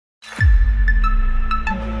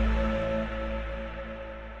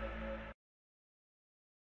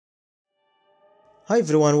Hi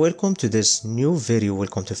everyone, welcome to this new video.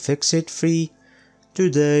 Welcome to Fix It Free.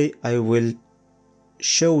 Today I will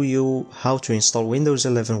show you how to install Windows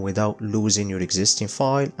 11 without losing your existing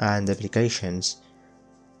file and applications.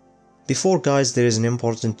 Before guys, there is an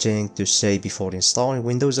important thing to say before installing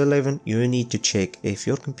Windows 11. You need to check if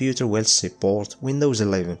your computer will support Windows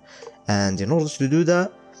 11, and in order to do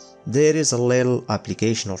that, there is a little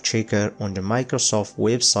application or checker on the Microsoft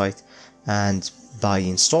website, and by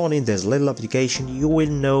installing this little application you will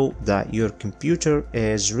know that your computer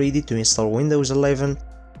is ready to install Windows 11,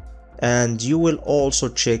 and you will also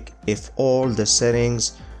check if all the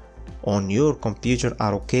settings on your computer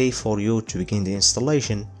are okay for you to begin the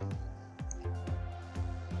installation.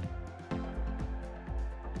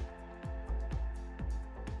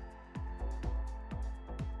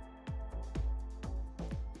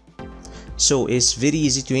 So it's very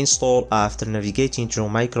easy to install after navigating through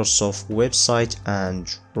Microsoft website,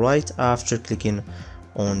 and right after clicking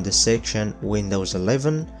on the section Windows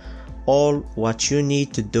 11, all what you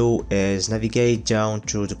need to do is navigate down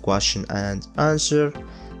to the question and answer,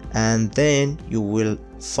 and then you will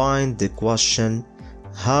find the question,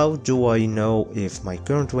 how do I know if my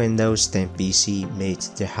current Windows 10 PC meets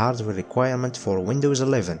the hardware requirement for Windows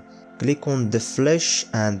 11? Click on the flash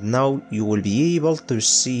and now you will be able to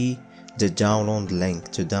see the download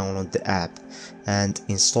link to download the app and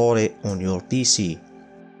install it on your PC.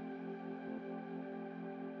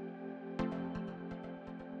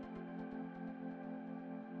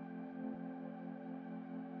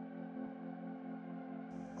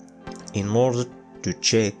 In order to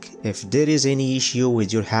check if there is any issue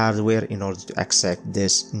with your hardware in order to accept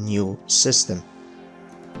this new system.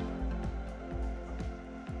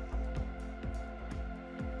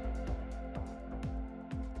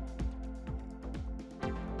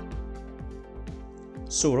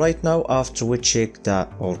 So right now, after we check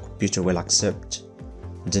that our computer will accept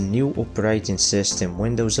the new operating system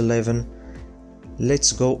Windows 11,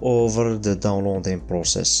 let's go over the downloading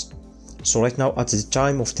process. So right now, at the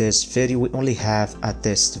time of this video, we only have a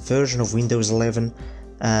test version of Windows 11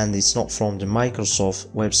 and it's not from the Microsoft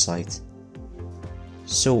website.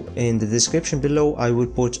 So in the description below I will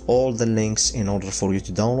put all the links in order for you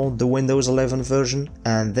to download the Windows 11 version,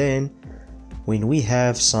 and then when we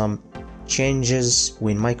have some changes,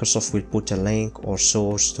 when Microsoft will put a link or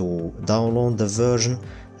source to download the version,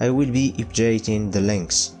 I will be updating the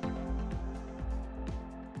links.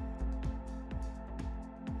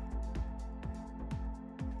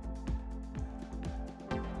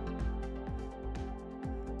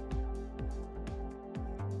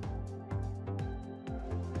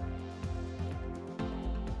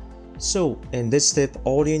 So in this step,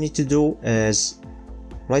 all you need to do is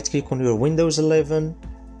right click on your Windows 11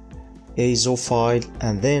 ISO file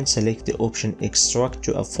and then select the option extract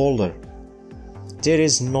to a folder. There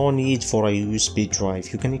is no need for a USB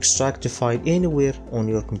drive. You can extract the file anywhere on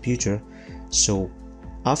your computer. So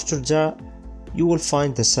after that, you will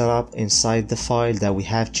find the setup inside the file that we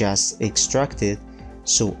have just extracted.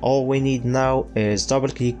 So all we need now is double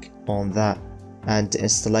click on that and the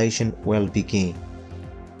installation will begin.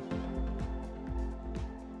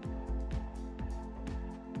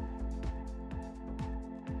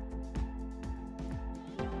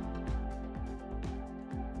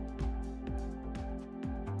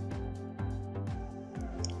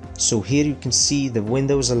 So here you can see the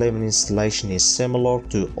Windows 11 installation is similar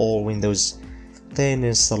to all Windows 10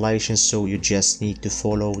 installations, so you just need to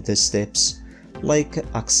follow the steps like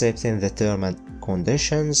accepting the terms and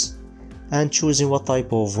conditions and choosing what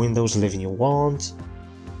type of Windows 11 you want.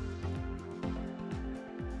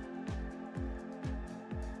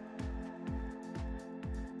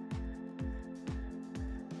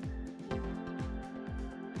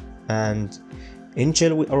 And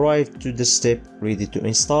until we arrive to the step ready to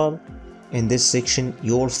install, in this section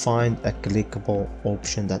you'll find a clickable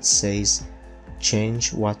option that says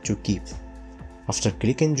change what to keep. After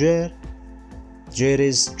clicking there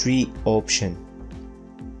is three options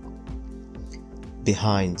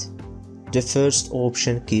behind. The first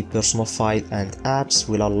option, keep personal file and apps,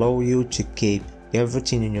 will allow you to keep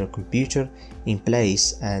everything in your computer in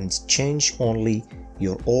place and change only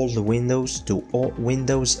your old Windows to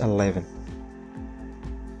Windows 11.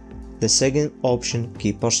 The second option,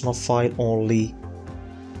 keep personal file only.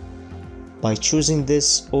 By choosing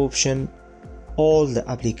this option, all the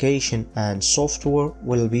application and software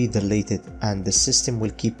will be deleted and the system will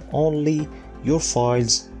keep only your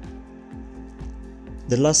files.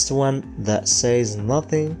 The last one that says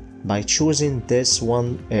nothing, by choosing this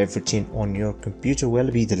one, everything on your computer will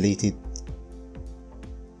be deleted.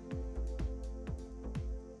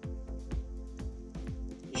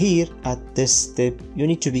 Here at this step you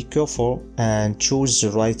need to be careful and choose the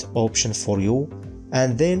right option for you,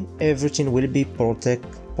 and then everything will be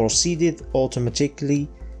proceeded automatically.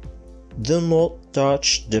 Do not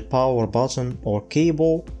touch the power button or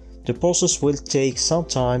cable. The process will take some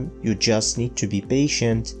time, you just need to be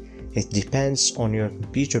patient. It depends on your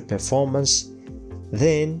computer performance.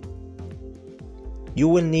 Then you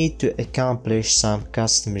will need to accomplish some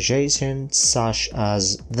customization such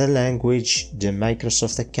as the language, the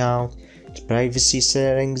Microsoft account, the privacy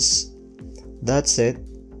settings. That's it.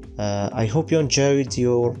 I hope you enjoyed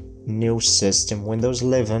your new system Windows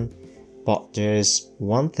 11, but there is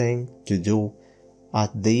one thing to do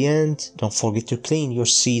at the end. Don't forget to clean your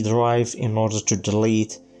C drive in order to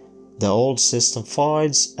delete the old system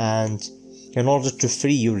files and in order to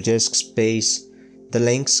free your disk space. The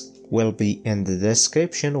links will be in the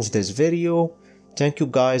description of this video. Thank you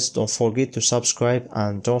guys, don't forget to subscribe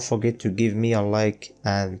and don't forget to give me a like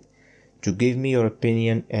and to give me your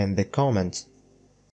opinion in the comment.